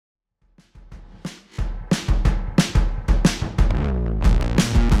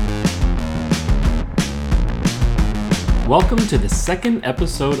Welcome to the second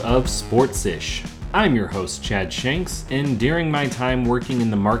episode of Sports-ish. I'm your host, Chad Shanks, and during my time working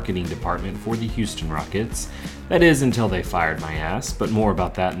in the marketing department for the Houston Rockets, that is until they fired my ass, but more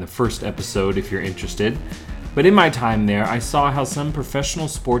about that in the first episode if you're interested. But in my time there, I saw how some professional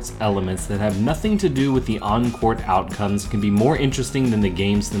sports elements that have nothing to do with the on-court outcomes can be more interesting than the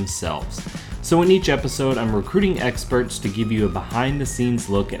games themselves. So in each episode, I'm recruiting experts to give you a behind-the-scenes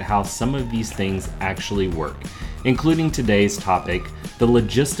look at how some of these things actually work, including today's topic, the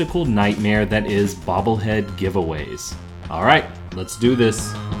logistical nightmare that is bobblehead giveaways. All right, let's do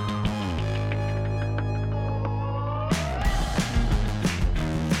this.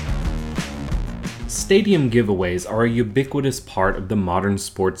 Stadium giveaways are a ubiquitous part of the modern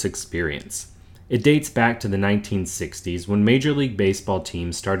sports experience. It dates back to the 1960s when Major League Baseball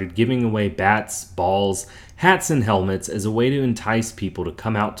teams started giving away bats, balls, hats, and helmets as a way to entice people to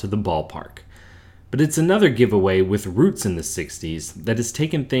come out to the ballpark. But it's another giveaway with roots in the 60s that has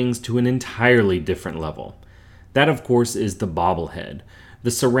taken things to an entirely different level. That, of course, is the bobblehead,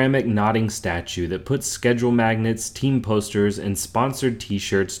 the ceramic nodding statue that puts schedule magnets, team posters, and sponsored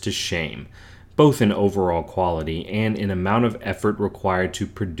t-shirts to shame, both in overall quality and in amount of effort required to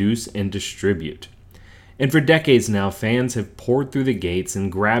produce and distribute. And for decades now, fans have poured through the gates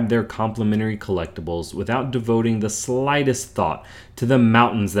and grabbed their complimentary collectibles without devoting the slightest thought to the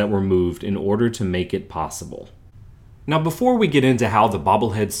mountains that were moved in order to make it possible. Now, before we get into how the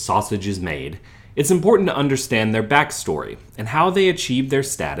bobblehead sausage is made, it's important to understand their backstory and how they achieved their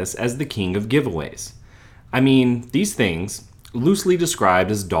status as the king of giveaways. I mean, these things, loosely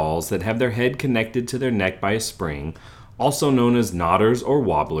described as dolls that have their head connected to their neck by a spring, also known as nodders or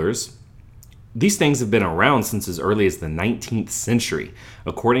wobblers. These things have been around since as early as the 19th century,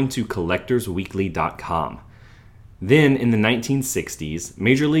 according to CollectorsWeekly.com. Then, in the 1960s,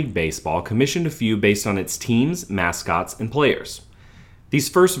 Major League Baseball commissioned a few based on its teams, mascots, and players. These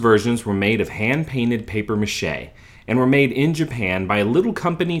first versions were made of hand-painted paper mache and were made in Japan by a little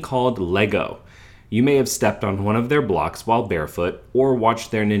company called Lego. You may have stepped on one of their blocks while barefoot or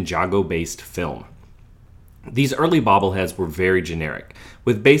watched their Ninjago-based film. These early bobbleheads were very generic,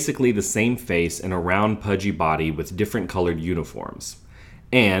 with basically the same face and a round pudgy body with different colored uniforms.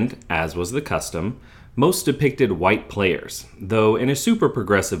 And, as was the custom, most depicted white players, though in a super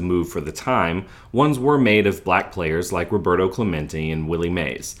progressive move for the time, ones were made of black players like Roberto Clemente and Willie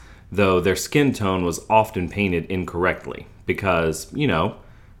Mays, though their skin tone was often painted incorrectly, because,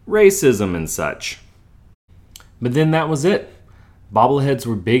 racism and such. But then that was it. Bobbleheads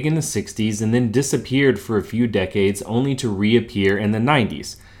were big in the 60s and then disappeared for a few decades only to reappear in the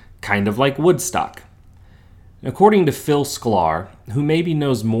 90s, kind of like Woodstock. According to Phil Sklar, who maybe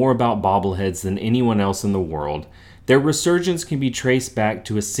knows more about bobbleheads than anyone else in the world, their resurgence can be traced back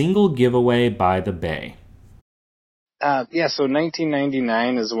to a single giveaway by the Bay. So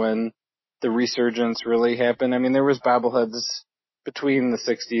 1999 is when the resurgence really happened. I mean, there was bobbleheads between the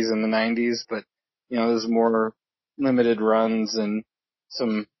 60s and the 90s, but, there's more limited runs and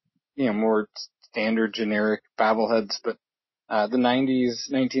some, more standard generic bobbleheads. But the 90s,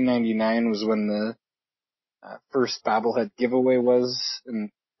 1999 was when the first bobblehead giveaway was, and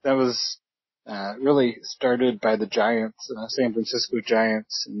that was really started by the Giants, San Francisco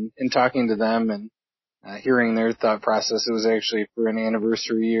Giants, and in talking to them and hearing their thought process. It was actually for an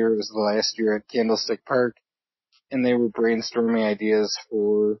anniversary year. It was the last year at Candlestick Park, and they were brainstorming ideas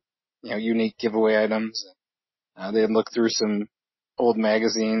for, unique giveaway items. They had looked through some old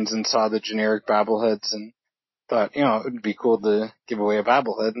magazines and saw the generic bobbleheads and thought, it would be cool to give away a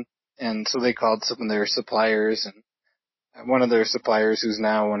bobblehead. And so they called some of their suppliers, and one of their suppliers, who's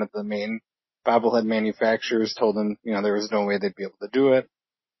now one of the main bobblehead manufacturers, told them, there was no way they'd be able to do it.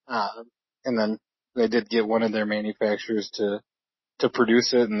 And then they did get one of their manufacturers to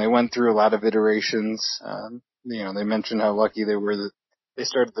produce it, and they went through a lot of iterations. They mentioned how lucky they were that they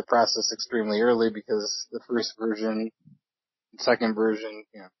started the process extremely early, because the first version, second version,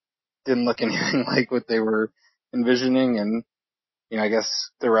 didn't look anything like what they were envisioning. And, I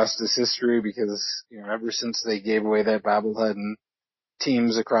guess the rest is history, because, ever since they gave away that bobblehead, and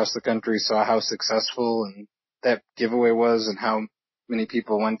teams across the country saw how successful and that giveaway was and how many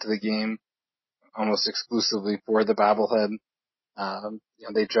people went to the game almost exclusively for the bobblehead,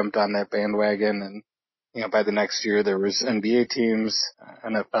 they jumped on that bandwagon. And, by the next year, there was NBA teams,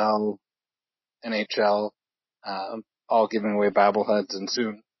 NFL, NHL, all giving away bobbleheads, and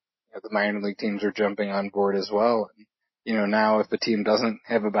soon the minor league teams are jumping on board as well. And, now if a team doesn't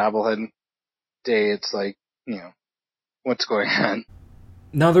have a bobblehead day, it's like, what's going on?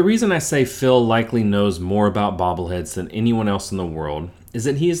 Now, the reason I say Phil likely knows more about bobbleheads than anyone else in the world is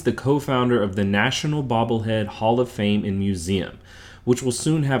that he is the co-founder of the National Bobblehead Hall of Fame and Museum, which will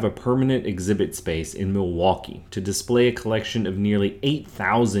soon have a permanent exhibit space in Milwaukee to display a collection of nearly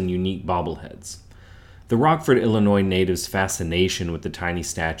 8,000 unique bobbleheads. The Rockford, Illinois native's fascination with the tiny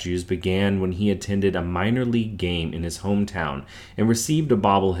statues began when he attended a minor league game in his hometown and received a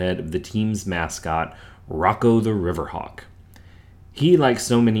bobblehead of the team's mascot, Rocco the Riverhawk. He, like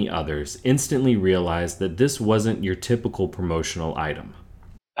so many others, instantly realized that this wasn't your typical promotional item.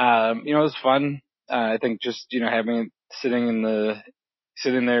 It was fun. I think just, having it sitting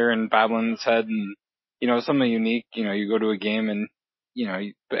there and bobbling its head and, something unique. You go to a game and,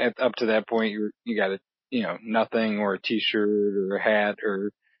 up to that point, you got nothing or a t-shirt or a hat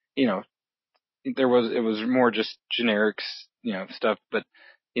or, it was more just generics, stuff. But,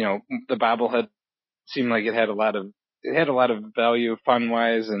 the bobblehead seemed like it had a lot of value fun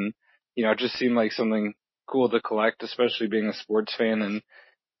wise. And, it just seemed like something cool to collect, especially being a sports fan. And,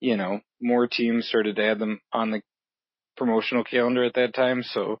 more teams started to add them on the promotional calendar at that time.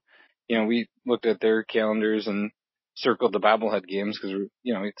 So, we looked at their calendars and circled the bobblehead games because,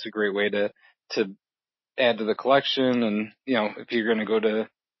 it's a great way to add to the collection. And, if you're going to go to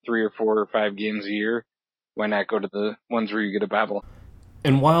 3 or 4 or 5 games a year, why not go to the ones where you get a bobble?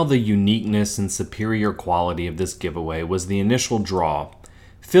 And while the uniqueness and superior quality of this giveaway was the initial draw,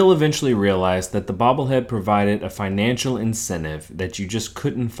 Phil eventually realized that the bobblehead provided a financial incentive that you just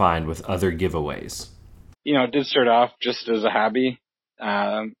couldn't find with other giveaways. It did start off just as a hobby,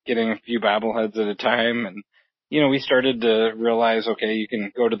 getting a few bobbleheads at a time. And, we started to realize, okay, you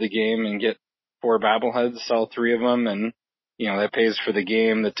can go to the game and get 4 bobbleheads, sell 3 of them. And, that pays for the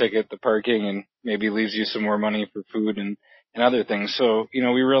game, the ticket, the parking, and maybe leaves you some more money for food and other things. So, we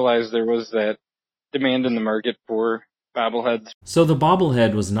realized there was that demand in the market for bobbleheads. So the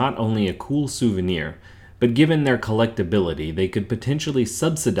bobblehead was not only a cool souvenir, but given their collectability, they could potentially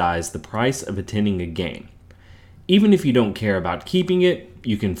subsidize the price of attending a game. Even if you don't care about keeping it,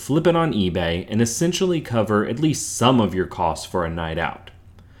 you can flip it on eBay and essentially cover at least some of your costs for a night out.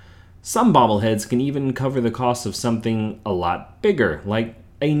 Some bobbleheads can even cover the cost of something a lot bigger, like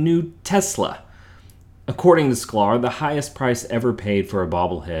a new Tesla. According to Sklar, the highest price ever paid for a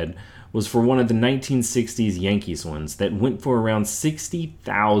bobblehead was for one of the 1960s Yankees ones that went for around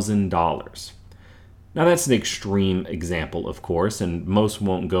 $60,000. Now that's an extreme example, of course, and most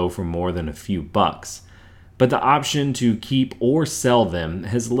won't go for more than a few bucks. But the option to keep or sell them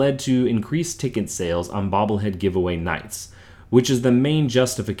has led to increased ticket sales on bobblehead giveaway nights, which is the main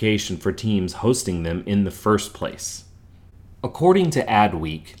justification for teams hosting them in the first place. According to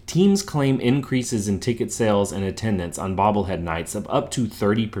Adweek, teams claim increases in ticket sales and attendance on bobblehead nights of up to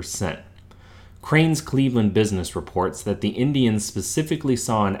 30%. Crane's Cleveland Business reports that the Indians specifically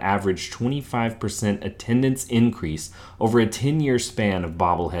saw an average 25% attendance increase over a 10-year span of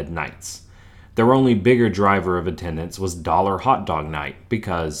bobblehead nights. Their only bigger driver of attendance was Dollar Hot Dog Night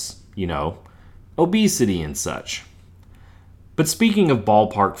because, obesity and such. But speaking of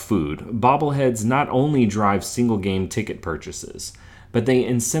ballpark food, bobbleheads not only drive single-game ticket purchases, but they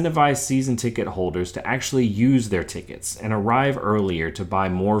incentivize season ticket holders to actually use their tickets and arrive earlier to buy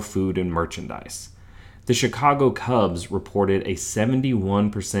more food and merchandise. The Chicago Cubs reported a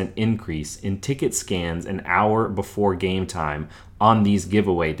 71% increase in ticket scans an hour before game time on these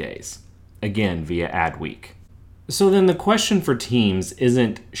giveaway days, again via Adweek. So then the question for teams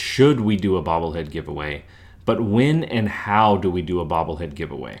isn't should we do a bobblehead giveaway, but when and how do we do a bobblehead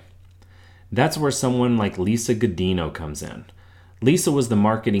giveaway? That's where someone like Lisa Godino comes in. Lisa was the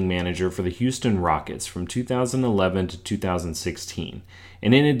marketing manager for the Houston Rockets from 2011 to 2016,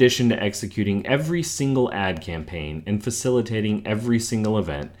 and in addition to executing every single ad campaign and facilitating every single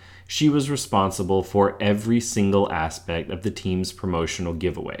event, she was responsible for every single aspect of the team's promotional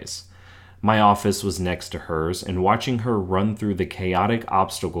giveaways. My office was next to hers, and watching her run through the chaotic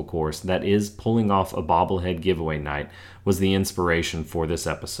obstacle course that is pulling off a bobblehead giveaway night was the inspiration for this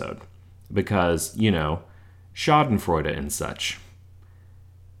episode. Because, schadenfreude and such.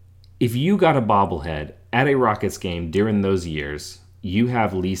 If you got a bobblehead at a Rockets game during those years, you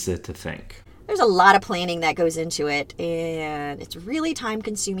have Lisa to thank. There's a lot of planning that goes into it, and it's really time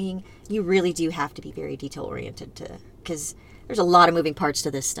consuming. You really do have to be very detail oriented because there's a lot of moving parts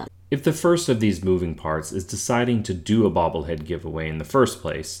to this stuff. If the first of these moving parts is deciding to do a bobblehead giveaway in the first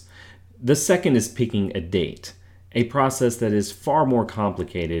place, the second is picking a date, a process that is far more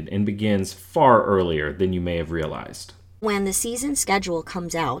complicated and begins far earlier than you may have realized. When the season schedule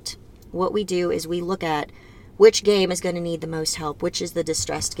comes out, what we do is we look at which game is going to need the most help, which is the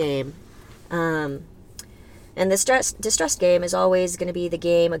distressed game. And the distressed game is always going to be the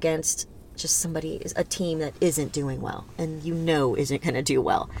game against just a team that isn't doing well and isn't going to do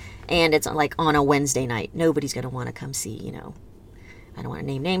well. And it's like on a Wednesday night. Nobody's going to want to come see, I don't want to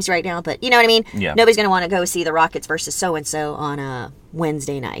name names right now, but you know what I mean? Yeah. Nobody's going to want to go see the Rockets versus so-and-so on a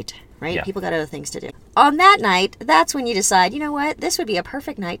Wednesday night, right? Yeah. People got other things to do. On that night, that's when you decide, you know what? This would be a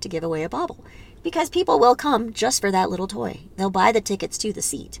perfect night to give away a bauble. Because people will come just for that little toy. They'll buy the tickets to the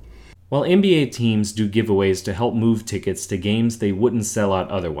seat. While NBA teams do giveaways to help move tickets to games they wouldn't sell out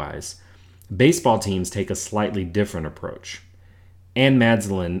otherwise, baseball teams take a slightly different approach. Ann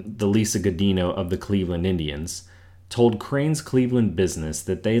Madsland, the Lisa Godino of the Cleveland Indians, told Crane's Cleveland Business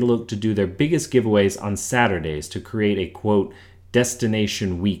that they look to do their biggest giveaways on Saturdays to create a, quote,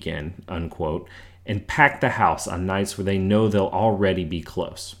 destination weekend, unquote, and pack the house on nights where they know they'll already be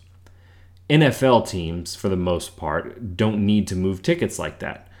close. NFL teams, for the most part, don't need to move tickets like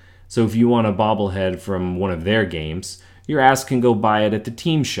that. So if you want a bobblehead from one of their games, your ass can go buy it at the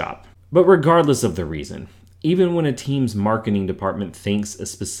team shop. But regardless of the reason, even when a team's marketing department thinks a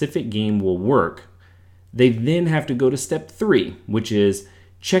specific game will work, they then have to go to step 3, which is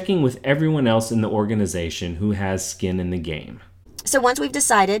checking with everyone else in the organization who has skin in the game. So once we've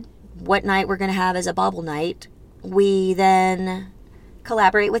decided what night we're going to have as a bobble night, we then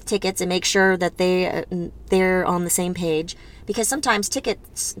collaborate with tickets and make sure that they're on the same page, because sometimes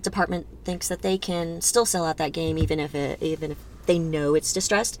tickets department thinks that they can still sell out that game even if they know it's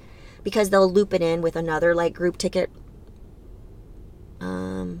distressed, because they'll loop it in with another like group ticket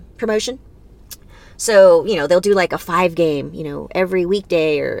promotion. So, they'll do like a 5 game, every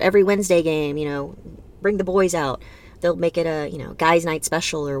weekday or every Wednesday game, bring the boys out. They'll make it a, guys' night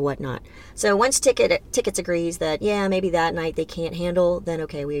special or whatnot. So once tickets agrees that, yeah, maybe that night they can't handle, then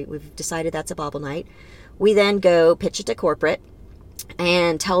okay, we've decided that's a bobble night. We then go pitch it to corporate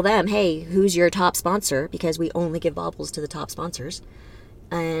and tell them, hey, who's your top sponsor? Because we only give baubles to the top sponsors.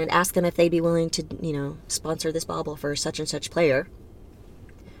 And ask them if they'd be willing to, sponsor this bauble for such and such player.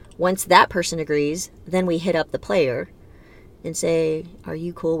 Once that person agrees, then we hit up the player and say, are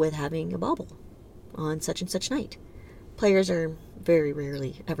you cool with having a bauble on such and such night? Players are very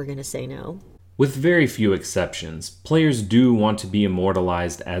rarely ever going to say no. With very few exceptions, players do want to be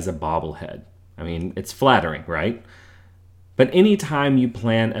immortalized as a bobblehead. I mean, it's flattering, right? But anytime you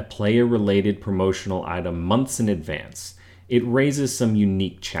plan a player-related promotional item months in advance, it raises some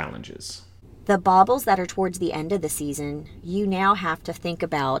unique challenges. The baubles that are towards the end of the season, you now have to think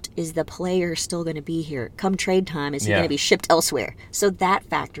about, is the player still going to be here? Come trade time, is he going to be shipped elsewhere? So that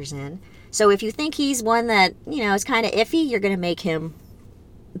factors in. So if you think he's one that, is kind of iffy, you're going to make him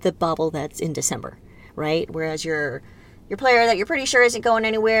the bauble that's in December, right? Whereas your player that you're pretty sure isn't going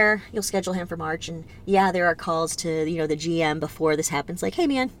anywhere, you'll schedule him for March. And yeah, there are calls to, the GM before this happens, like, hey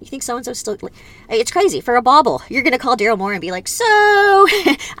man, you think so-and-so's still... It's crazy. For a bauble, you're going to call Daryl Moore and be like, so,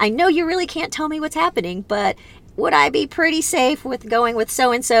 I know you really can't tell me what's happening, but would I be pretty safe with going with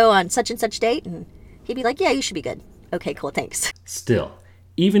so-and-so on such and such date? And he'd be like, yeah, you should be good. Okay, cool, thanks. Still,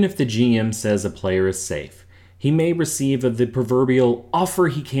 even if the GM says a player is safe, he may receive the proverbial offer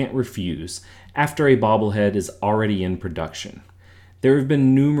he can't refuse after a bobblehead is already in production. There have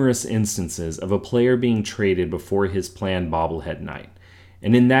been numerous instances of a player being traded before his planned bobblehead night,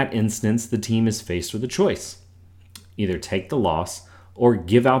 and in that instance, the team is faced with a choice. Either take the loss or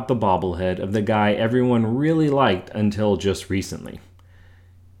give out the bobblehead of the guy everyone really liked until just recently.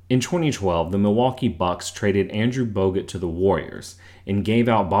 In 2012, the Milwaukee Bucks traded Andrew Bogut to the Warriors and gave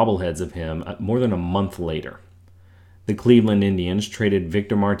out bobbleheads of him more than a month later. The Cleveland Indians traded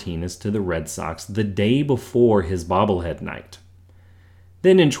Victor Martinez to the Red Sox the day before his bobblehead night.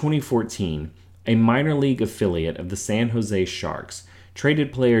 Then in 2014, a minor league affiliate of the San Jose Sharks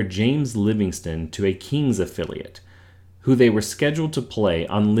traded player James Livingston to a Kings affiliate, who they were scheduled to play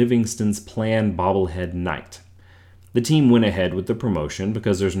on Livingston's planned bobblehead night. The team went ahead with the promotion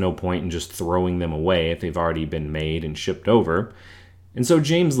because there's no point in just throwing them away if they've already been made and shipped over. And so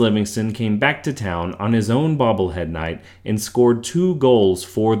James Livingston came back to town on his own bobblehead night and scored 2 goals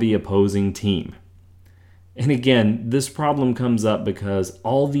for the opposing team. And again, this problem comes up because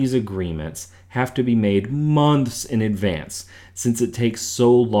all these agreements have to be made months in advance, since it takes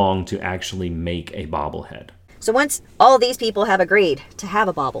so long to actually make a bobblehead. So once all these people have agreed to have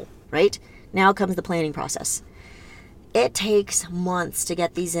a bauble, right? Now comes the planning process. It takes months to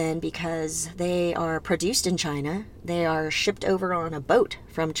get these in because they are produced in China. They are shipped over on a boat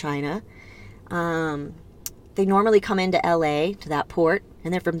from China. They normally come into LA, to that port,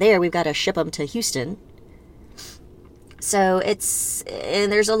 and then from there we've got to ship them to Houston. So and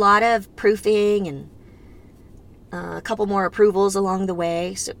there's a lot of proofing and a couple more approvals along the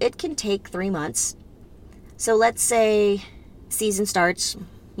way. So it can take 3 months. So let's say season starts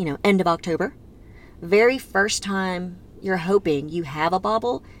end of October. Very first time you're hoping you have a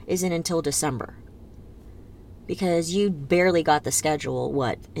bobble isn't until December. Because you barely got the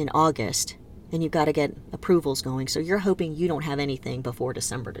schedule, in August, and you've got to get approvals going. So you're hoping you don't have anything before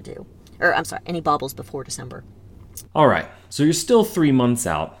December to do. Or, I'm sorry, any bobbles before December. All right, so you're still 3 months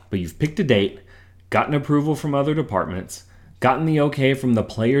out, but you've picked a date, gotten approval from other departments, gotten the okay from the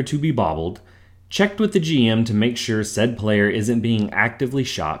player to be bobbled, checked with the GM to make sure said player isn't being actively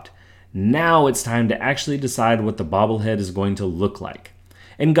shopped. Now it's time to actually decide what the bobblehead is going to look like.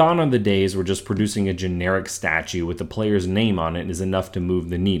 And gone are the days where just producing a generic statue with the player's name on it is enough to move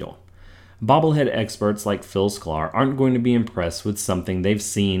the needle. Bobblehead experts like Phil Sklar aren't going to be impressed with something they've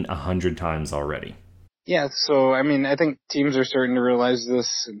seen 100 times already. Yeah, so, I think teams are starting to realize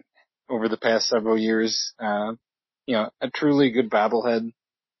this over the past several years. A truly good bobblehead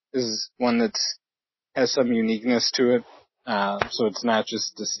is one that has some uniqueness to it. So it's not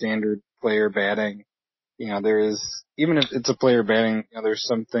just the standard player batting. There is, even if it's a player batting, there's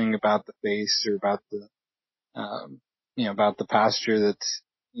something about the face or about the, about the posture that's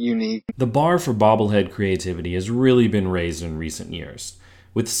unique. The bar for bobblehead creativity has really been raised in recent years,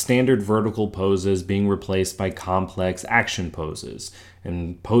 with standard vertical poses being replaced by complex action poses,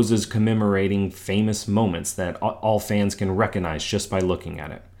 and poses commemorating famous moments that all fans can recognize just by looking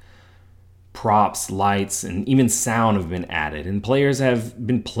at it. Props, lights, and even sound have been added, and players have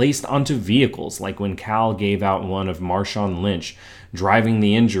been placed onto vehicles, like when Cal gave out one of Marshawn Lynch driving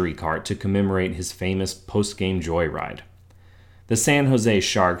the injury cart to commemorate his famous post-game joyride. The San Jose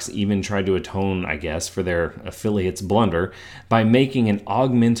Sharks even tried to atone, for their affiliate's blunder by making an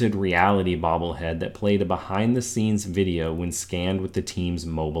augmented reality bobblehead that played a behind-the-scenes video when scanned with the team's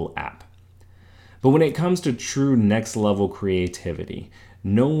mobile app. But when it comes to true next-level creativity,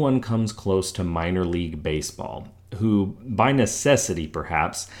 no one comes close to minor league baseball, who, by necessity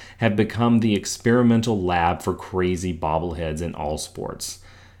perhaps, have become the experimental lab for crazy bobbleheads in all sports.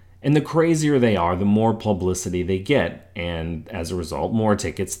 And the crazier they are, the more publicity they get, and as a result, more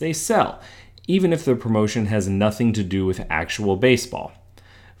tickets they sell, even if the promotion has nothing to do with actual baseball.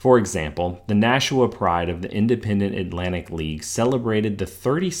 For example, the Nashua Pride of the Independent Atlantic League celebrated the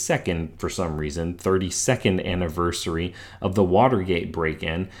 32nd anniversary of the Watergate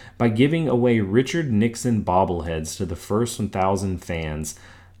break-in by giving away Richard Nixon bobbleheads to the first 1,000 fans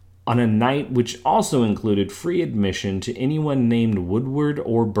on a night which also included free admission to anyone named Woodward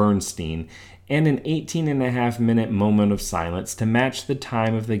or Bernstein and an 18.5-minute moment of silence to match the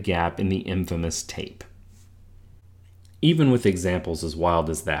time of the gap in the infamous tape. Even with examples as wild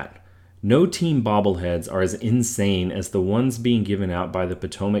as that, no team bobbleheads are as insane as the ones being given out by the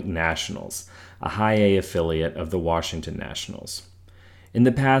Potomac Nationals, a high A affiliate of the Washington Nationals. In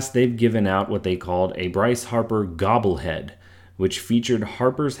the past, they've given out what they called a Bryce Harper gobblehead, which featured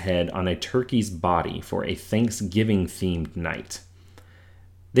Harper's head on a turkey's body for a Thanksgiving-themed night.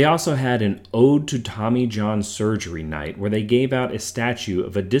 They also had an Ode to Tommy John Surgery night where they gave out a statue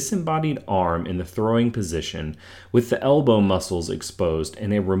of a disembodied arm in the throwing position with the elbow muscles exposed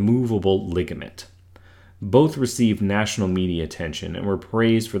and a removable ligament. Both received national media attention and were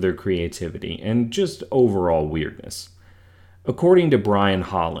praised for their creativity and just overall weirdness. According to Brian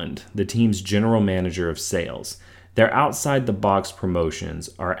Holland, the team's general manager of sales, their outside-the-box promotions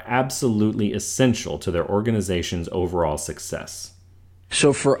are absolutely essential to their organization's overall success.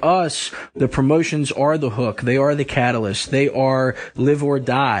 So for us, the promotions are the hook. They are the catalyst. They are live or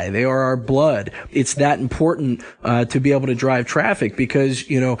die. They are our blood. It's that important to be able to drive traffic because,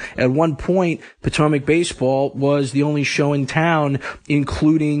 at one point, Potomac Baseball was the only show in town,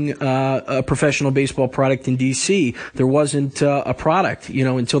 including a professional baseball product in D.C. There wasn't a product,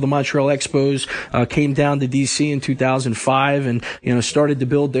 until the Montreal Expos came down to D.C. in 2005 and, started to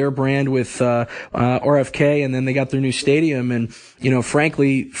build their brand with RFK, and then they got their new stadium. And,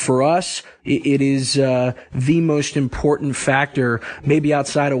 frankly, for us, it is the most important factor, maybe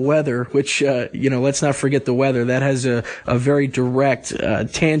outside of weather, which, let's not forget the weather. That has a very direct,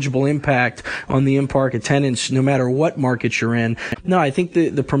 tangible impact on the in-park attendance, no matter what market you're in. No, I think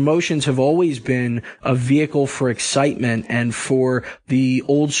the promotions have always been a vehicle for excitement and for the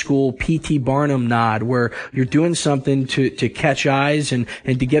old school P.T. Barnum nod, where you're doing something to catch eyes and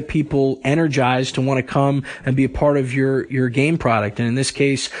to get people energized to want to come and be a part of your game product. And in this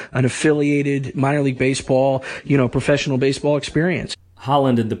case, an affiliated minor league baseball, professional baseball experience.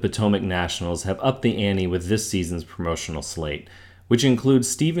 Holland and the Potomac Nationals have upped the ante with this season's promotional slate, which includes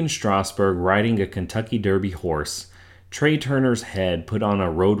Steven Strasburg riding a Kentucky Derby horse, Trey Turner's head put on a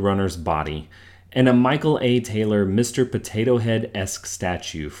Roadrunner's body, and a Michael A. Taylor Mr. Potato Head-esque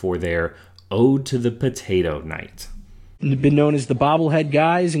statue for their Ode to the Potato Night. been known as the bobblehead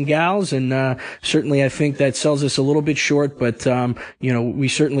guys and gals, and certainly I think that sells us a little bit short, but we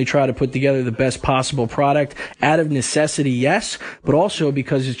certainly try to put together the best possible product out of necessity, yes, but also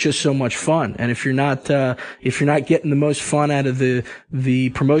because it's just so much fun. And if you're not getting the most fun out of the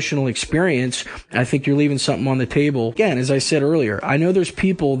promotional experience, I think you're leaving something on the table. Again, as I said earlier, I know there's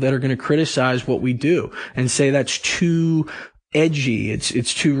people that are going to criticize what we do and say that's too edgy.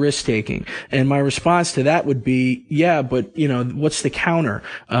 It's too risk taking. And my response to that would be, yeah, but what's the counter?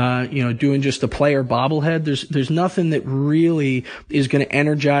 Doing just a player bobblehead. There's nothing that really is going to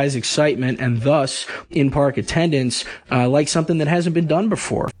energize excitement and thus in park attendance, like something that hasn't been done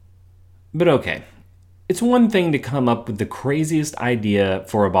before. But okay. It's one thing to come up with the craziest idea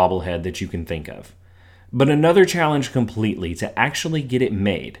for a bobblehead that you can think of, but another challenge completely to actually get it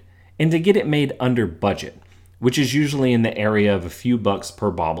made, and to get it made under budget, which is usually in the area of a few bucks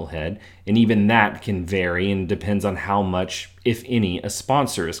per bobblehead, and even that can vary and depends on how much, if any, a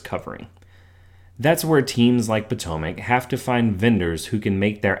sponsor is covering. That's where teams like Potomac have to find vendors who can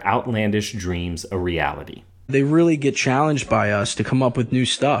make their outlandish dreams a reality. They really get challenged by us to come up with new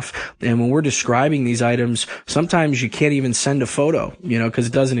stuff. And when we're describing these items, sometimes you can't even send a photo, because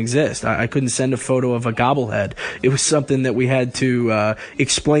it doesn't exist. I couldn't send a photo of a gobblehead. It was something that we had to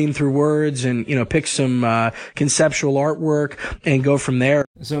explain through words and, pick some conceptual artwork and go from there.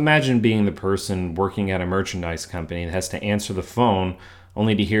 So imagine being the person working at a merchandise company that has to answer the phone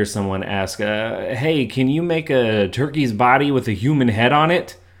only to hear someone ask, hey, can you make a turkey's body with a human head on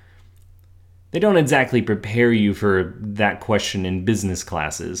it? They don't exactly prepare you for that question in business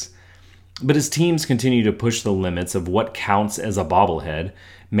classes. But as teams continue to push the limits of what counts as a bobblehead,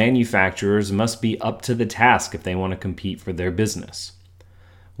 manufacturers must be up to the task if they want to compete for their business.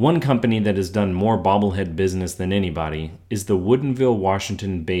 One company that has done more bobblehead business than anybody is the Woodinville,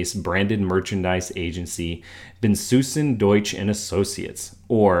 Washington-based branded merchandise agency Bensussen Deutsch & Associates,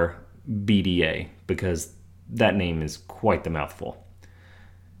 or BDA, because that name is quite the mouthful.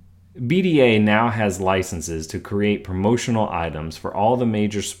 BDA now has licenses to create promotional items for all the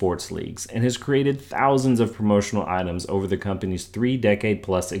major sports leagues and has created thousands of promotional items over the company's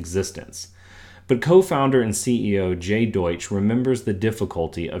 3-decade-plus existence. But co-founder and CEO Jay Deutsch remembers the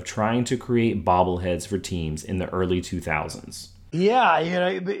difficulty of trying to create bobbleheads for teams in the early 2000s. Yeah,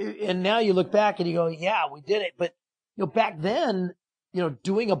 and now you look back and you go, yeah, we did it. But back then,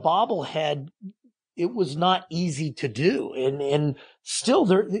 doing a bobblehead, it was not easy to do. And still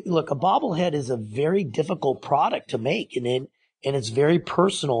look, a bobblehead is a very difficult product to make, and it's very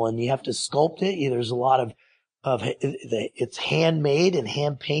personal, and you have to sculpt it. There's a lot of it's handmade and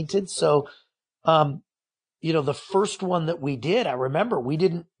hand painted. So, the first one that we did, I remember we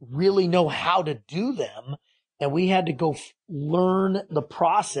didn't really know how to do them, and we had to go learn the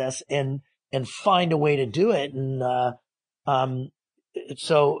process and find a way to do it. And,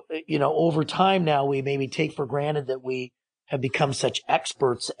 so, over time now we maybe take for granted that we have become such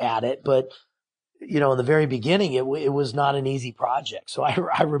experts at it. But, in the very beginning, it was not an easy project. So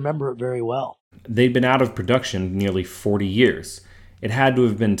I remember it very well. They'd been out of production nearly 40 years. It had to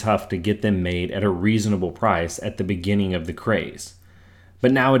have been tough to get them made at a reasonable price at the beginning of the craze.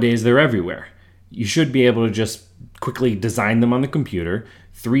 But nowadays they're everywhere. You should be able to just quickly design them on the computer,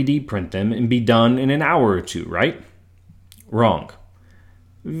 3D print them, and be done in an hour or two, right? Wrong.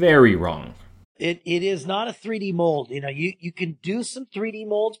 Very wrong. It is not a 3D mold. You can do some 3D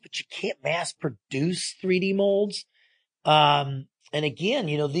molds, but you can't mass produce 3D molds. And again,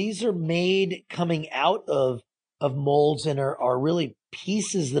 these are made coming out of molds and are really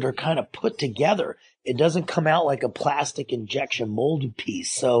pieces that are kind of put together. It doesn't come out like a plastic injection molded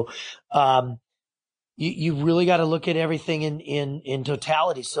piece. So, you really got to look at everything in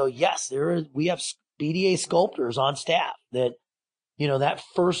totality. So yes, we have BDA sculptors on staff that, that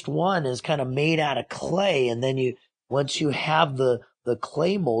first one is kind of made out of clay. And then once you have the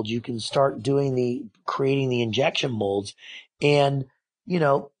clay mold, you can start creating the injection molds. And,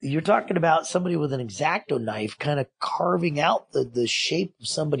 you're talking about somebody with an X-Acto knife kind of carving out the shape of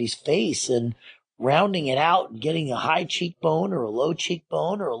somebody's face and rounding it out and getting a high cheekbone or a low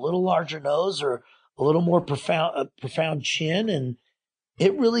cheekbone or a little larger nose or a little more profound chin. And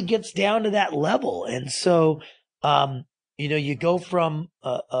it really gets down to that level. And so, you go from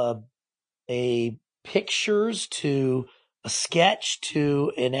a pictures to a sketch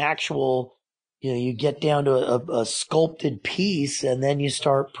to an actual, you get down to a sculpted piece, and then you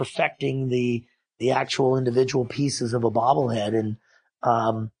start perfecting the actual individual pieces of a bobblehead.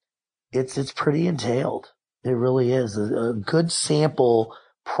 And it's pretty entailed. It really is. A good sample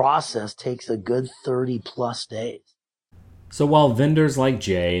process takes a good 30 plus days. So while vendors like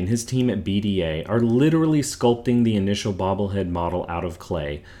Jay and his team at BDA are literally sculpting the initial bobblehead model out of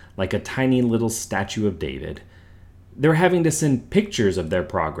clay, like a tiny little statue of David, they're having to send pictures of their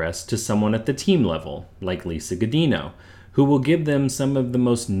progress to someone at the team level, like Lisa Godino, who will give them some of the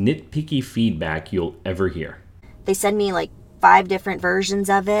most nitpicky feedback you'll ever hear. They send me like 5 different versions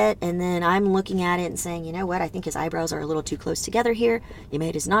of it, and then I'm looking at it and saying, you know what, I think his eyebrows are a little too close together here. You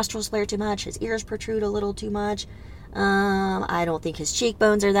made his nostrils flare too much. His ears protrude a little too much. I don't think his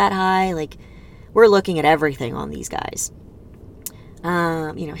cheekbones are that high. Like, we're looking at everything on these guys.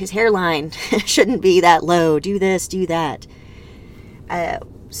 His hairline shouldn't be that low. Do this, do that.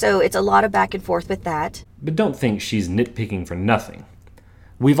 So it's a lot of back and forth with that. But don't think she's nitpicking for nothing.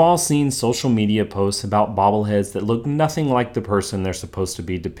 We've all seen social media posts about bobbleheads that look nothing like the person they're supposed to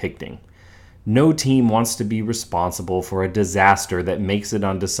be depicting. No team wants to be responsible for a disaster that makes it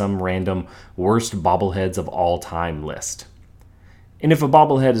onto some random worst bobbleheads of all time list. And if a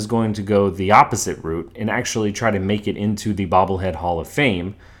bobblehead is going to go the opposite route and actually try to make it into the Bobblehead Hall of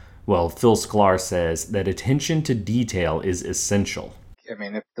Fame, well, Phil Sklar says that attention to detail is essential. I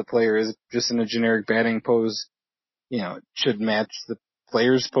mean, if the player is just in a generic batting pose, it should match the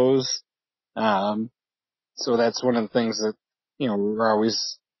player's pose. So that's one of the things that, we're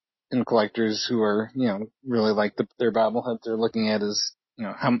always in collectors who are, really like their bobbleheads they're looking at is,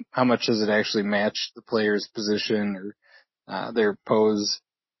 how much does it actually match the player's position or their pose,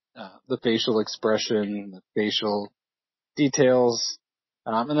 the facial expression, the facial details,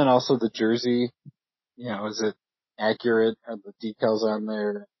 and then also the jersey, is it accurate? Are the decals on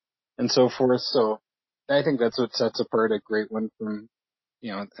there? And so forth. So I think that's what sets apart a great one from,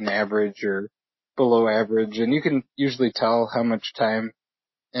 an average or below average. And you can usually tell how much time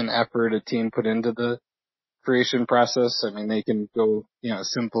and effort a team put into the creation process. I mean, they can go,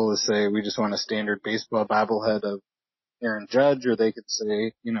 as simple as say, we just want a standard baseball bobblehead of Aaron Judge, or they could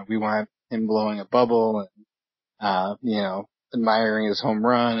say, we want him blowing a bubble and, admiring his home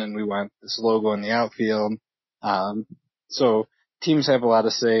run, and we want this logo in the outfield. So teams have a lot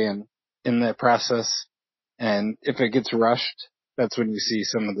of say in that process. And if it gets rushed, that's when you see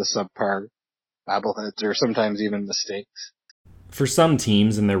some of the subpar bobbleheads or sometimes even mistakes. For some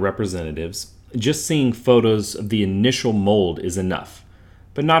teams and their representatives, just seeing photos of the initial mold is enough,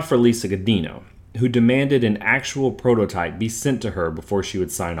 but not for Lisa Godino, who demanded an actual prototype be sent to her before she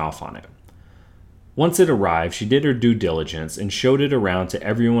would sign off on it. Once it arrived, she did her due diligence and showed it around to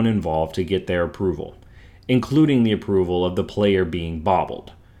everyone involved to get their approval, including the approval of the player being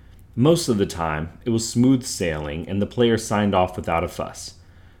bobbled. Most of the time, it was smooth sailing and the player signed off without a fuss.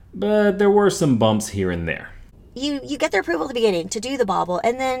 But there were some bumps here and there. You get their approval at the beginning to do the bobble,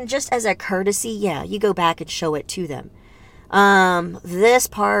 and then just as a courtesy, you go back and show it to them. This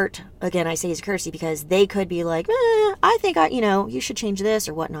part, again, I say is a courtesy because they could be like, I think you should change this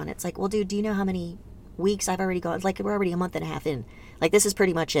or whatnot. It's like, well, dude, do you know how many weeks I've already gone? It's like we're already a month and a half in. Like, this is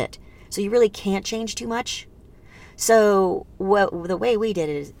pretty much it. So you really can't change too much. So the way we did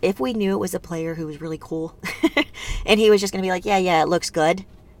it is, if we knew it was a player who was really cool and he was just going to be like, yeah, it looks good,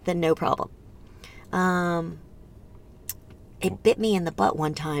 then no problem. It bit me in the butt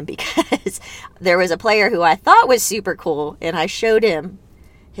one time because there was a player who I thought was super cool, and I showed him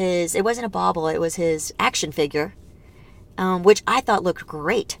it wasn't a bobble, it was his action figure, which I thought looked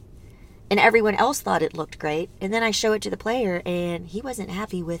great. And everyone else thought it looked great. And then I show it to the player, and he wasn't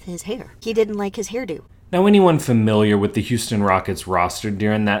happy with his hair. He didn't like his hairdo. Now, anyone familiar with the Houston Rockets roster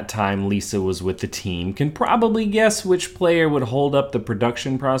during that time Lisa was with the team can probably guess which player would hold up the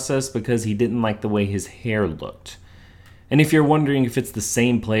production process because he didn't like the way his hair looked. And if you're wondering if it's the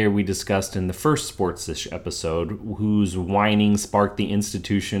same player we discussed in the first Sportsish episode, whose whining sparked the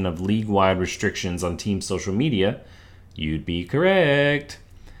institution of league-wide restrictions on team social media, you'd be correct.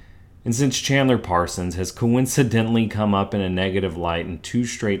 And since Chandler Parsons has coincidentally come up in a negative light in 2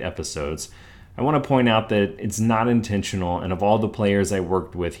 straight episodes, I want to point out that it's not intentional, and of all the players I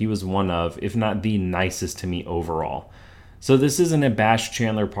worked with, he was one of, if not the nicest to me overall. So this isn't a Bash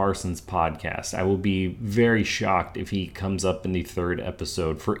Chandler Parsons podcast. I will be very shocked if he comes up in the 3rd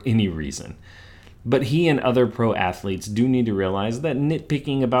episode for any reason. But he and other pro athletes do need to realize that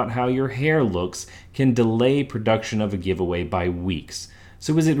nitpicking about how your hair looks can delay production of a giveaway by weeks.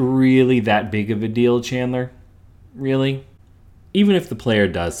 So is it really that big of a deal, Chandler? Really? Even if the player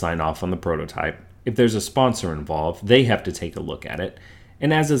does sign off on the prototype, if there's a sponsor involved, they have to take a look at it.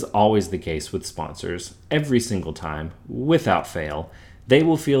 And as is always the case with sponsors, every single time, without fail, they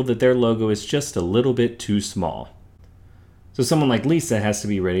will feel that their logo is just a little bit too small. So someone like Lisa has to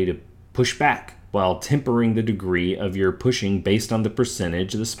be ready to push back while tempering the degree of your pushing based on the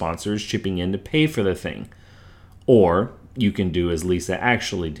percentage the sponsor is chipping in to pay for the thing. Or you can do as Lisa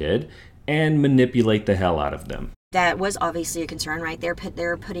actually did and manipulate the hell out of them. That was obviously a concern, right?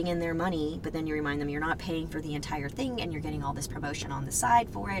 They're putting in their money, but then you remind them you're not paying for the entire thing and you're getting all this promotion on the side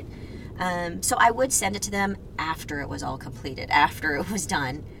for it. So I would send it to them after it was all completed, after it was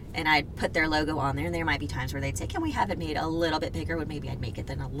done, and I'd put their logo on there. And there might be times where they'd say, can we have it made a little bit bigger? Well, maybe I'd make it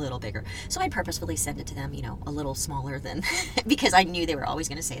then a little bigger. So I'd purposefully send it to them, a little smaller than, because I knew they were always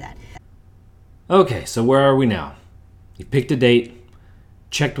going to say that. Okay, so where are we now? You picked a date,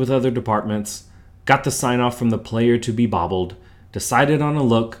 checked with other departments, got the sign-off from the player to be bobbled, decided on a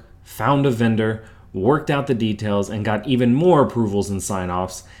look, found a vendor, worked out the details, and got even more approvals and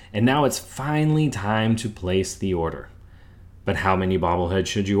sign-offs, and now it's finally time to place the order. But how many bobbleheads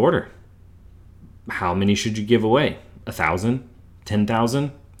should you order? How many should you give away? 1,000?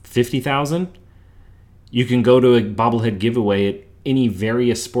 10,000? 50,000? You can go to a bobblehead giveaway at any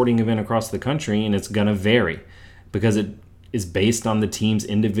various sporting event across the country, and it's going to vary because it is based on the team's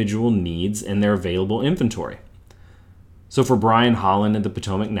individual needs and their available inventory. So for Brian Holland at the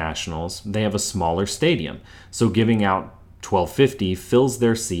Potomac Nationals, they have a smaller stadium, so giving out $1,250 fills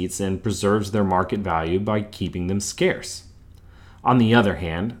their seats and preserves their market value by keeping them scarce. On the other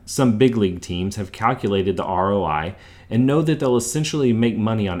hand, some big league teams have calculated the ROI and know that they'll essentially make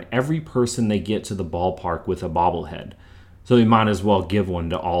money on every person they get to the ballpark with a bobblehead, so they might as well give one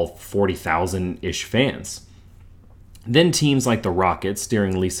to all 40,000-ish fans. Then teams like the Rockets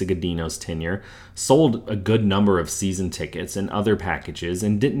during Lisa Godino's tenure sold a good number of season tickets and other packages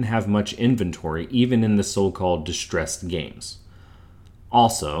and didn't have much inventory even in the so-called distressed games.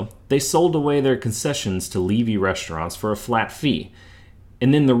 Also, they sold away their concessions to Levy restaurants for a flat fee,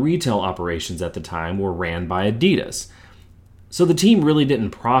 and then the retail operations at the time were ran by Adidas. So the team really didn't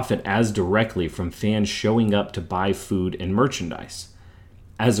profit as directly from fans showing up to buy food and merchandise.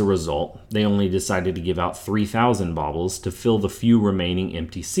 As a result, they only decided to give out 3,000 baubles to fill the few remaining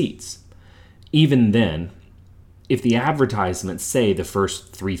empty seats. Even then, if the advertisements say the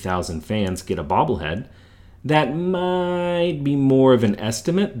first 3,000 fans get a bobblehead, that might be more of an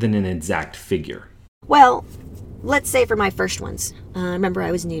estimate than an exact figure. Well, let's say for my first ones, remember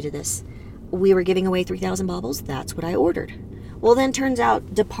I was new to this, we were giving away 3,000 baubles, that's what I ordered. Well, then turns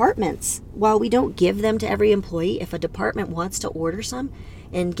out departments, while we don't give them to every employee, if a department wants to order some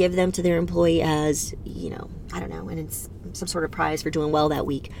and give them to their employee as, I don't know, and it's some sort of prize for doing well that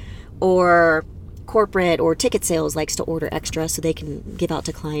week, or corporate or ticket sales likes to order extra so they can give out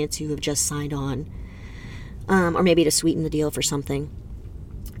to clients who have just signed on, or maybe to sweeten the deal for something,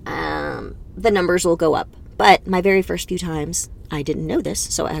 the numbers will go up. But my very first few times, I didn't know this,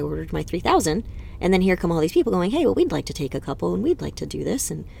 so I ordered my 3,000, and then here come all these people going, hey, well, we'd like to take a couple, and we'd like to do this,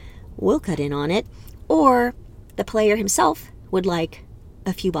 and we'll cut in on it. Or the player himself would like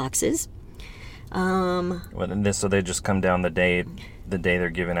a few boxes. So they just come down the day they're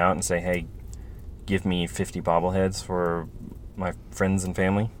giving out and say, hey, give me 50 bobbleheads for my friends and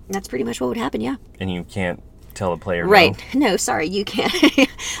family? That's pretty much what would happen, yeah. And you can't tell a player right. No, sorry, you can't.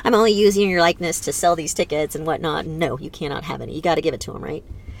 I'm only using your likeness to sell these tickets and whatnot. No, you cannot have any. You got to give it to them, right?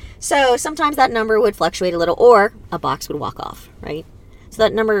 So sometimes that number would fluctuate a little, or a box would walk off, right? So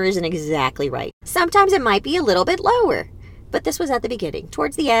that number isn't exactly right. Sometimes it might be a little bit lower, but this was at the beginning.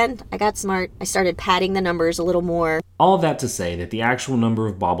 Towards the end, I got smart. I started padding the numbers a little more. All of that to say that the actual number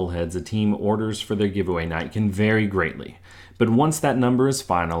of bobbleheads a team orders for their giveaway night can vary greatly. But once that number is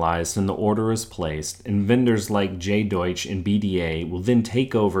finalized and the order is placed, and vendors like J. Deutsch and BDA will then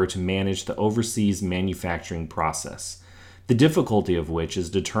take over to manage the overseas manufacturing process, the difficulty of which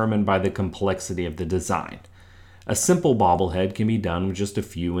is determined by the complexity of the design. A simple bobblehead can be done with just a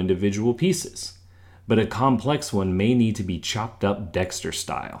few individual pieces, but a complex one may need to be chopped up Dexter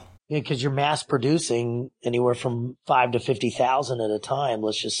style. Yeah, because you're mass producing anywhere from 5 to 50,000 at a time,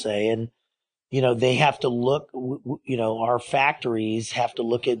 let's just say, and they have to look, our factories have to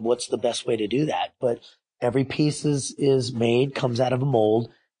look at what's the best way to do that. But every piece is made, comes out of a mold.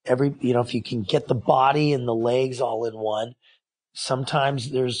 If you can get the body and the legs all in one, sometimes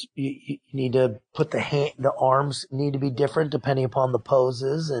you need to put the arms need to be different depending upon the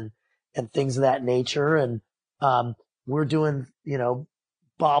poses and things of that nature. And, we're doing,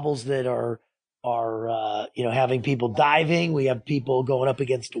 baubles that are, having people diving. We have people going up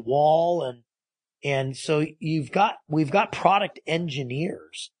against a wall, and so we've got product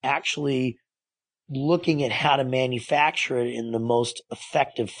engineers actually looking at how to manufacture it in the most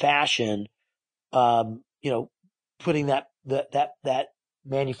effective fashion, putting that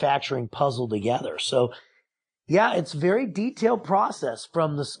manufacturing puzzle together. So yeah, it's a very detailed process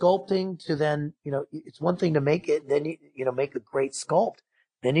from the sculpting to then, it's one thing to make it, then make a great sculpt.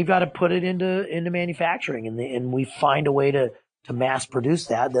 then you've got to put it into manufacturing, and we find a way to mass produce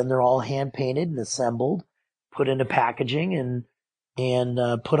that. Then they're all hand painted and assembled, put into packaging,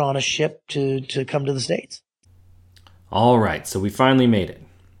 and put on a ship to come to the States. All right, so we finally made it.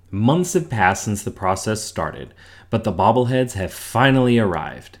 Months have passed since the process started, but the bobbleheads have finally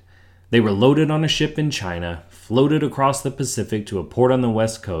arrived. They were loaded on a ship in China, floated across the Pacific to a port on the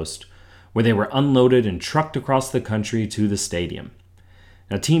West Coast, where they were unloaded and trucked across the country to the stadium.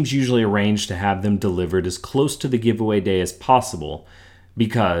 Now, teams usually arrange to have them delivered as close to the giveaway day as possible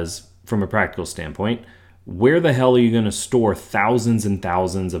because, from a practical standpoint, where the hell are you going to store thousands and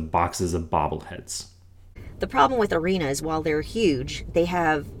thousands of boxes of bobbleheads? The problem with arenas, while they're huge, they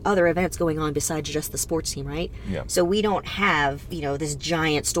have other events going on besides just the sports team, right? Yeah. So we don't have, this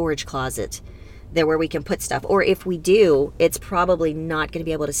giant storage closet there where we can put stuff. Or if we do, it's probably not going to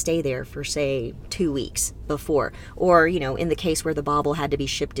be able to stay there for, say, 2 weeks before. Or, in the case where the bobble had to be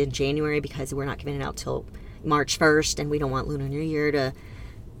shipped in January because we're not giving it out till March 1st and we don't want Lunar New Year to,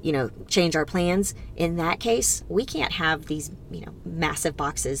 change our plans. In that case, we can't have these, massive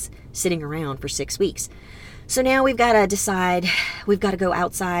boxes sitting around for 6 weeks. So now we've got to decide, we've got to go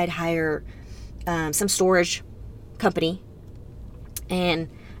outside, hire some storage company, and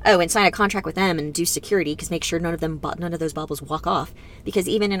sign a contract with them and do security, because make sure none of those baubles walk off. Because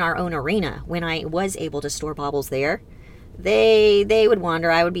even in our own arena, when I was able to store baubles there, they would wonder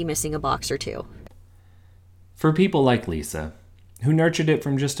I would be missing a box or two. For people like Lisa, who nurtured it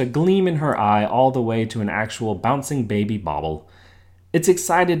from just a gleam in her eye all the way to an actual bouncing baby bauble, it's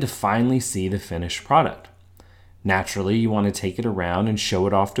excited to finally see the finished product. Naturally, you want to take it around and show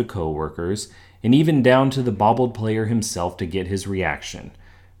it off to coworkers, and even down to the bobbled player himself to get his reaction,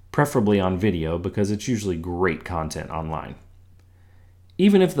 preferably on video because it's usually great content online.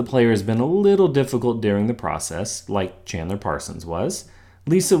 Even if the player has been a little difficult during the process, like Chandler Parsons was,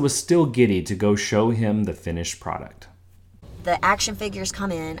 Lisa was still giddy to go show him the finished product. The action figures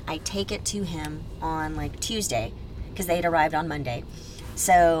come in, I take it to him on Tuesday, because they had arrived on Monday.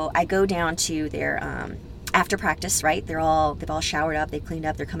 So I go down to their after practice, right? They've all showered up, they've cleaned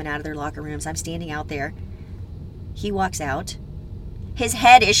up, they're coming out of their locker rooms. I'm standing out there. He walks out. His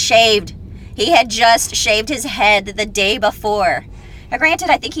head is shaved. He had just shaved his head the day before. Now, granted,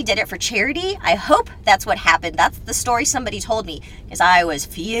 I think he did it for charity. I hope that's what happened. That's the story somebody told me, because I was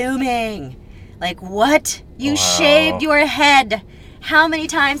fuming. What? You shaved your head? How many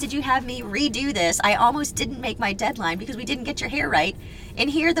times did you have me redo this? I almost didn't make my deadline because we didn't get your hair right. And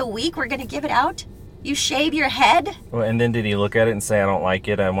here the week we're going to give it out? You shave your head? Well, and then did he look at it and say, I don't like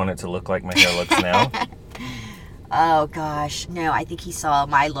it, I want it to look like my hair looks now? Oh, gosh. No, I think he saw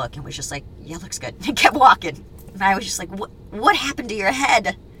my look and was just like, yeah, looks good. And kept walking. And I was just like, what happened to your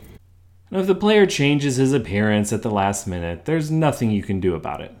head? If the player changes his appearance at the last minute, there's nothing you can do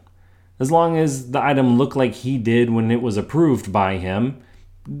about it. As long as the item looked like he did when it was approved by him,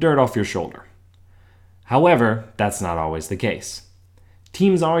 dirt off your shoulder. However, that's not always the case.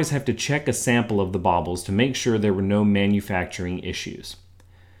 Teams always have to check a sample of the baubles to make sure there were no manufacturing issues.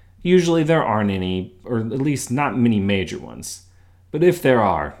 Usually there aren't any, or at least not many major ones. But if there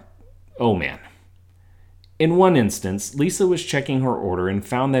are, oh man. In one instance, Lisa was checking her order and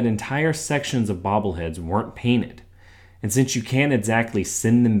found that entire sections of bobbleheads weren't painted. And since you can't exactly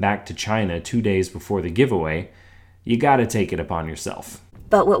send them back to China 2 days before the giveaway, you gotta take it upon yourself.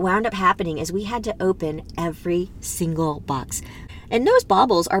 But what wound up happening is we had to open every single box. And those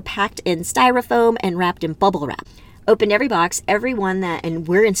baubles are packed in styrofoam and wrapped in bubble wrap. Opened every box, every one and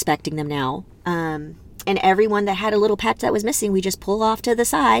we're inspecting them now. And every one that had a little patch that was missing, we just pull off to the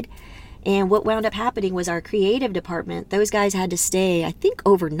side. And what wound up happening was our creative department, those guys had to stay, I think,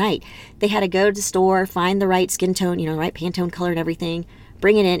 overnight. They had to go to the store, find the right skin tone, right Pantone color and everything,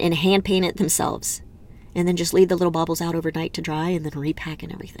 bring it in and hand paint it themselves. And then just leave the little baubles out overnight to dry and then repack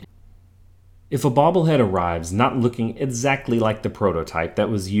and everything. If a bobblehead arrives not looking exactly like the prototype that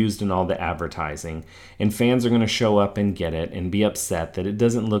was used in all the advertising, and fans are going to show up and get it and be upset that it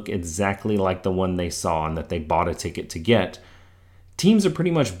doesn't look exactly like the one they saw and that they bought a ticket to get, teams are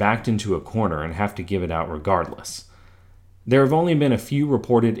pretty much backed into a corner and have to give it out regardless. There have only been a few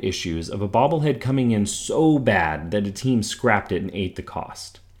reported issues of a bobblehead coming in so bad that a team scrapped it and ate the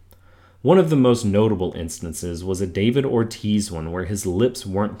cost. One of the most notable instances was a David Ortiz one where his lips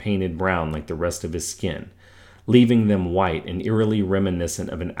weren't painted brown like the rest of his skin, leaving them white and eerily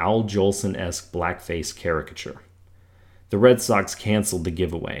reminiscent of an Al Jolson-esque blackface caricature. The Red Sox canceled the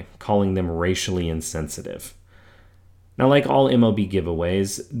giveaway, calling them racially insensitive. Now, like all MLB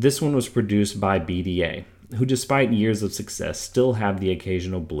giveaways, this one was produced by BDA, who despite years of success still have the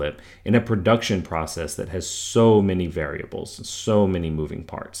occasional blip in a production process that has so many variables, so many moving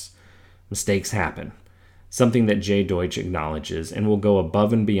parts. Mistakes happen, something that Jay Deutsch acknowledges and will go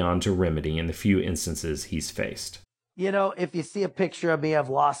above and beyond to remedy in the few instances he's faced. If you see a picture of me, I've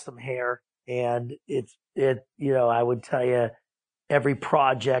lost some hair, and I would tell you every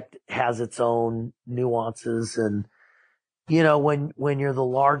project has its own nuances. And, when you're the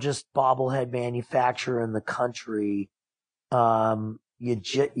largest bobblehead manufacturer in the country, you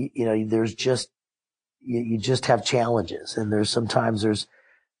just have challenges, and there's some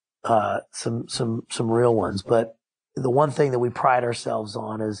real ones. But the one thing that we pride ourselves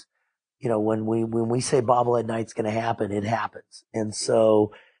on is, when we say bobblehead night's going to happen, it happens. And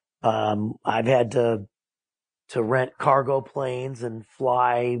so, I've had to rent cargo planes and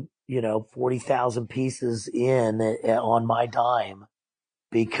fly, 40,000 pieces in on my dime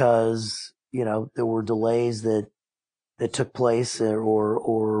because, there were delays that took place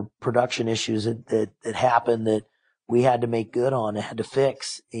or production issues that happened that we had to make good on and had to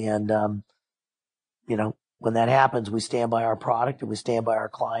fix. And, when that happens, we stand by our product and we stand by our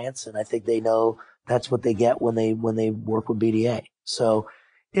clients. And I think they know that's what they get when they work with BDA. So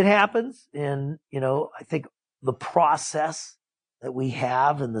it happens. And, I think the process that we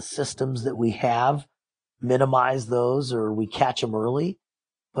have and the systems that we have minimize those, or we catch them early.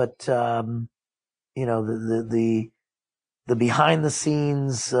 But, the behind the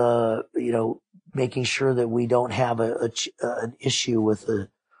scenes, making sure that we don't have an issue with the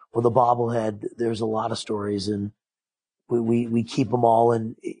bobblehead. There's a lot of stories, and we keep them all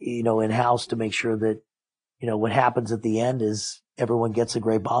in house to make sure that, what happens at the end is everyone gets a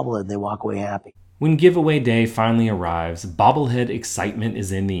great bobblehead and they walk away happy. When giveaway day finally arrives, bobblehead excitement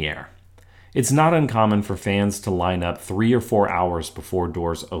is in the air. It's not uncommon for fans to line up 3 or 4 hours before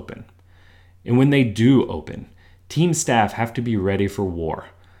doors open. And when they do open, team staff have to be ready for war.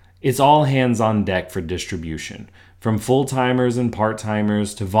 It's all hands on deck for distribution, from full-timers and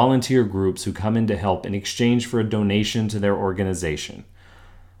part-timers to volunteer groups who come in to help in exchange for a donation to their organization.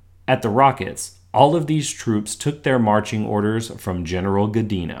 At the Rockets, all of these troops took their marching orders from General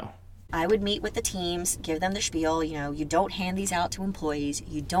Godino. I would meet with the teams, give them the spiel. You don't hand these out to employees.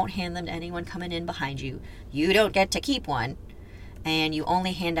 You don't hand them to anyone coming in behind you. You don't get to keep one. And you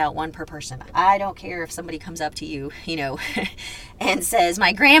only hand out one per person. I don't care if somebody comes up to you, and says,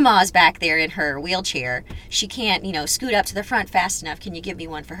 my grandma's back there in her wheelchair. She can't, scoot up to the front fast enough. Can you give me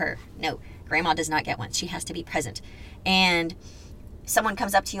one for her? No, grandma does not get one. She has to be present. And someone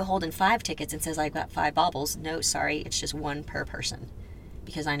comes up to you holding 5 tickets and says, I've got 5 baubles. No, sorry, it's just one per person.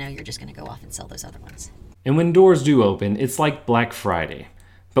 Because I know you're just going to go off and sell those other ones. And when doors do open, it's like Black Friday,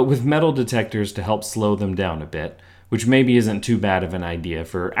 but with metal detectors to help slow them down a bit, which maybe isn't too bad of an idea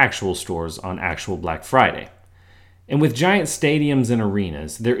for actual stores on actual Black Friday. And with giant stadiums and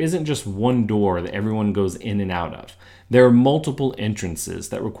arenas, there isn't just one door that everyone goes in and out of. There are multiple entrances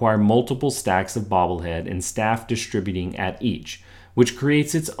that require multiple stacks of bobblehead and staff distributing at each, which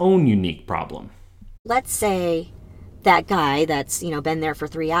creates its own unique problem. Let's say that guy that's, been there for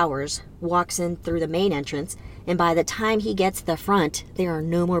 3 hours walks in through the main entrance, and by the time he gets to the front, there are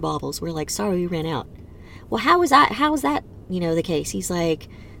no more baubles. We're like, sorry, we ran out. Well, how is that, the case? He's like,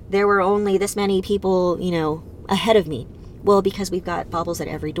 there were only this many people, ahead of me. Well, because we've got baubles at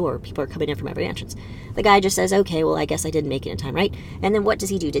every door. People are coming in from every entrance. The guy just says, okay, well, I guess I didn't make it in time, right? And then what does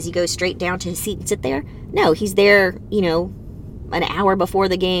he do? Does he go straight down to his seat and sit there? No, he's there, an hour before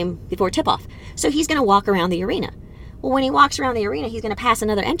the game, before tip-off. So he's going to walk around the arena. Well, when he walks around the arena, he's going to pass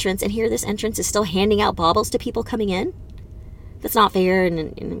another entrance, and here this entrance is still handing out baubles to people coming in. That's not fair, and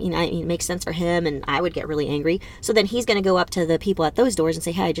it makes sense for him, and I would get really angry. So then he's going to go up to the people at those doors and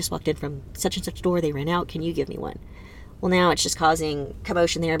say, hey, I just walked in from such and such door. They ran out. Can you give me one? Well, now it's just causing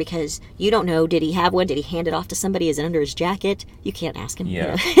commotion there because you don't know, did he have one? Did he hand it off to somebody? Is it under his jacket? You can't ask him.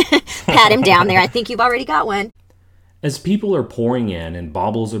 Yeah. Pat him down there. I think you've already got one. As people are pouring in and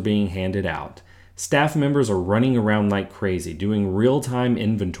baubles are being handed out, staff members are running around like crazy, doing real-time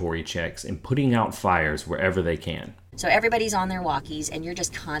inventory checks and putting out fires wherever they can. So everybody's on their walkies, and you're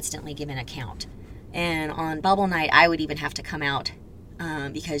just constantly giving a count. And on bubble night, I would even have to come out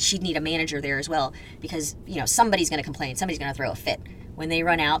because she'd need a manager there as well. Because, somebody's going to complain. Somebody's going to throw a fit. When they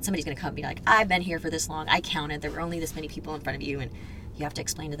run out, somebody's going to come and be like, I've been here for this long. I counted. There were only this many people in front of you. And you have to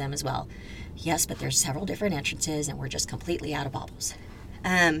explain to them as well. Yes, but there's several different entrances, and we're just completely out of baubles.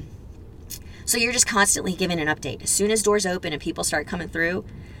 So you're just constantly giving an update. As soon as doors open and people start coming through,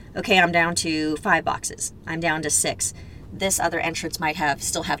 okay, I'm down to 5 boxes. I'm down to 6. This other entrance might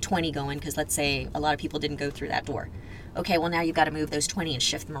still have 20 going because let's say a lot of people didn't go through that door. okay, well, now you've got to move those 20 and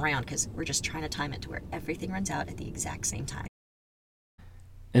shift them around because we're just trying to time it to where everything runs out at the exact same time.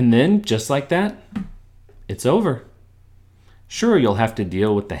 And then, just like that, it's over. Sure, you'll have to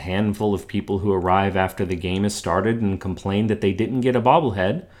deal with the handful of people who arrive after the game has started and complain that they didn't get a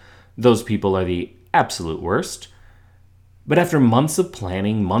bobblehead. Those people are the absolute worst. But after months of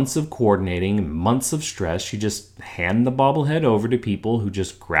planning, months of coordinating, and months of stress, you just hand the bobblehead over to people who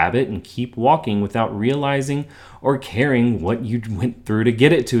just grab it and keep walking without realizing or caring what you went through to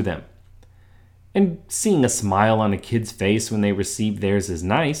get it to them. And seeing a smile on a kid's face when they receive theirs is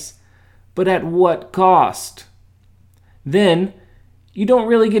nice, but at what cost? Then, you don't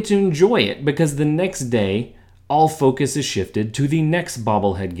really get to enjoy it because the next day, all focus is shifted to the next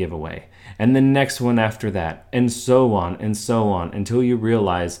bobblehead giveaway, and the next one after that, and so on until you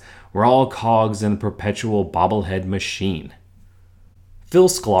realize we're all cogs in a perpetual bobblehead machine. Phil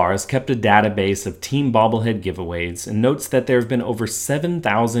Sklar has kept a database of team bobblehead giveaways and notes that there have been over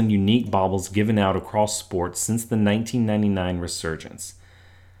 7,000 unique baubles given out across sports since the 1999 resurgence.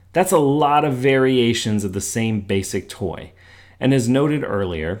 That's a lot of variations of the same basic toy. And as noted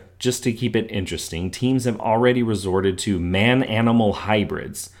earlier, just to keep it interesting, teams have already resorted to man-animal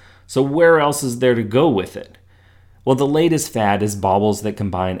hybrids. So where else is there to go with it? Well, the latest fad is baubles that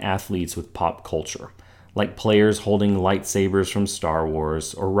combine athletes with pop culture, like players holding lightsabers from Star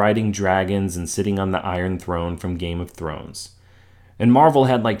Wars, or riding dragons and sitting on the Iron Throne from Game of Thrones. And Marvel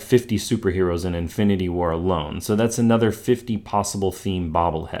had like 50 superheroes in Infinity War alone, so that's another 50 possible theme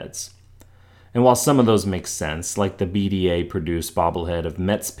bobbleheads. And while some of those make sense, like the BDA-produced bobblehead of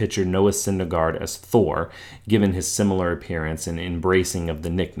Mets pitcher Noah Syndergaard as Thor, given his similar appearance and embracing of the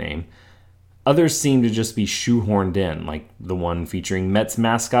nickname, others seem to just be shoehorned in, like the one featuring Mets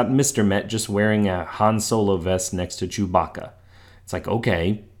mascot Mr. Met just wearing a Han Solo vest next to Chewbacca. It's like,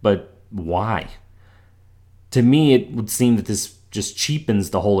 okay, but why? To me, it would seem that this just cheapens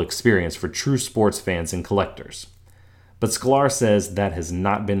the whole experience for true sports fans and collectors. But Sklar says that has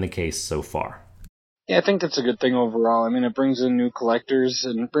not been the case so far. Yeah, I think that's a good thing overall. I mean, it brings in new collectors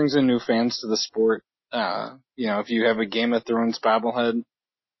and brings in new fans to the sport. If you have a Game of Thrones bobblehead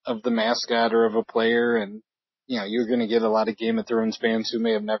of the mascot or of a player, and you're going to get a lot of Game of Thrones fans who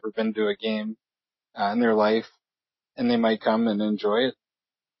may have never been to a game in their life, and they might come and enjoy it.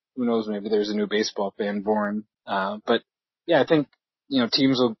 Who knows? Maybe there's a new baseball fan born. But yeah, I think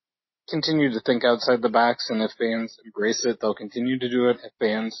teams will continue to think outside the box, and if fans embrace it, they'll continue to do it. If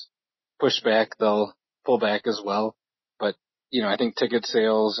fans push back, they'll pull back as well. But I think ticket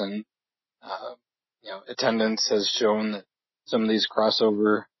sales and attendance has shown that some of these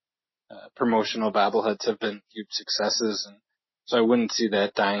crossover promotional bobbleheads have been huge successes, and so I wouldn't see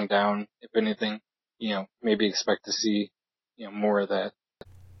that dying down. If anything, maybe expect to see more of that.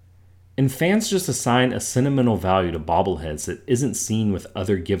 And fans just assign a sentimental value to bobbleheads that isn't seen with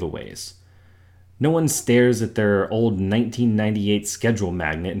other giveaways. No one stares at their old 1998 schedule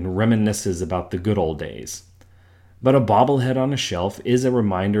magnet and reminisces about the good old days. But a bobblehead on a shelf is a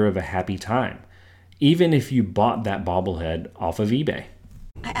reminder of a happy time, even if you bought that bobblehead off of eBay.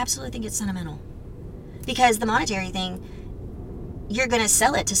 I absolutely think it's sentimental. Because the monetary thing, you're going to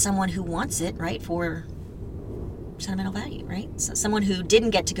sell it to someone who wants it, right, for sentimental value, right? So someone who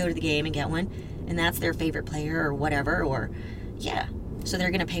didn't get to go to the game and get one, and that's their favorite player or whatever, so they're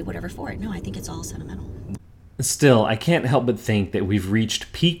going to pay whatever for it. No, I think it's all sentimental. Still, I can't help but think that we've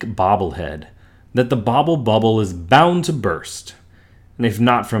reached peak bobblehead, that the bobble bubble is bound to burst. And if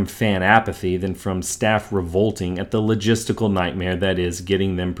not from fan apathy, then from staff revolting at the logistical nightmare that is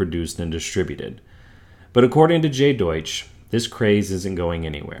getting them produced and distributed. But according to Jay Deutsch, this craze isn't going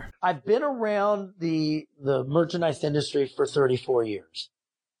anywhere. I've been around the merchandise industry for 34 years.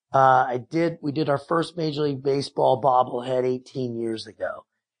 We did our first Major League Baseball bobblehead 18 years ago.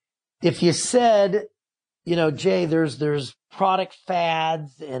 If you said, Jay, there's product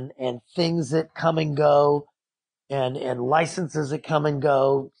fads and things that come and go and licenses that come and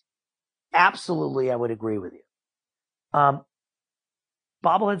go, absolutely, I would agree with you.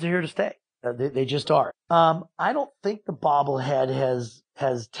 Bobbleheads are here to stay. They just are. I don't think the bobblehead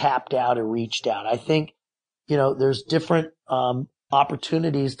has tapped out or reached out. I think, there's different,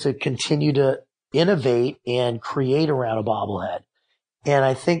 opportunities to continue to innovate and create around a bobblehead. And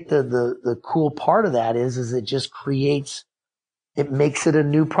I think the cool part of that is it just it makes it a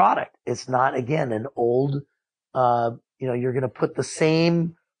new product. It's not, again, an old, you're going to put the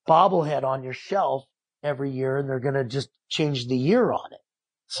same bobblehead on your shelf every year and they're going to just change the year on it.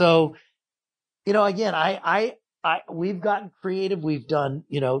 So, again, we've gotten creative. We've done,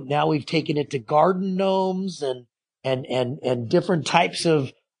 now we've taken it to garden gnomes and different types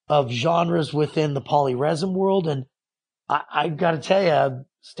of genres within the polyresin world. And I got to tell you,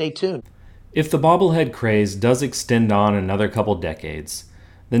 stay tuned. If the bobblehead craze does extend on another couple decades,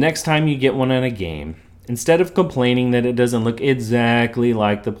 the next time you get one in a game, instead of complaining that it doesn't look exactly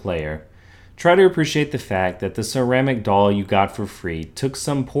like the player, try to appreciate the fact that the ceramic doll you got for free took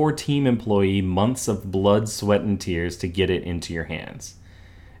some poor team employee months of blood, sweat, and tears to get it into your hands.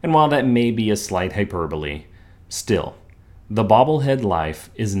 And while that may be a slight hyperbole, still, the bobblehead life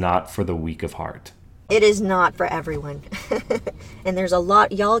is not for the weak of heart. It is not for everyone. And there's a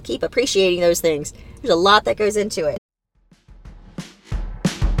lot, y'all keep appreciating those things. There's a lot that goes into it.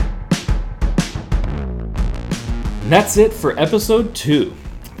 And that's it for episode 2.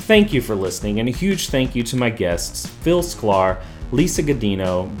 Thank you for listening, and a huge thank you to my guests, Phil Sklar, Lisa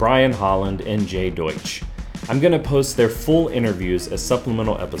Godino, Brian Holland, and Jay Deutsch. I'm going to post their full interviews as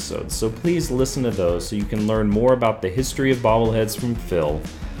supplemental episodes, so please listen to those so you can learn more about the history of bobbleheads from Phil,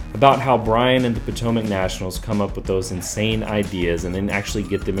 about how Brian and the Potomac Nationals come up with those insane ideas and then actually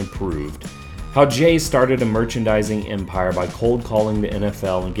get them improved, how Jay started a merchandising empire by cold calling the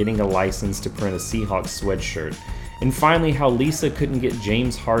NFL and getting a license to print a Seahawks sweatshirt, and finally how Lisa couldn't get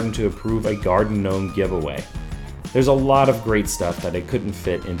James Harden to approve a Garden Gnome giveaway. There's a lot of great stuff that I couldn't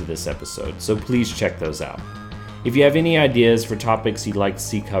fit into this episode, so please check those out. If you have any ideas for topics you'd like to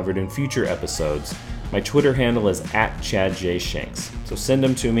see covered in future episodes, my Twitter handle is @ChadJShanks, so send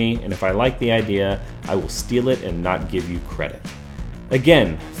them to me, and if I like the idea, I will steal it and not give you credit.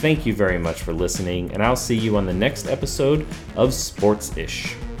 Again, thank you very much for listening, and I'll see you on the next episode of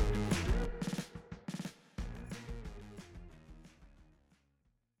Sports-ish.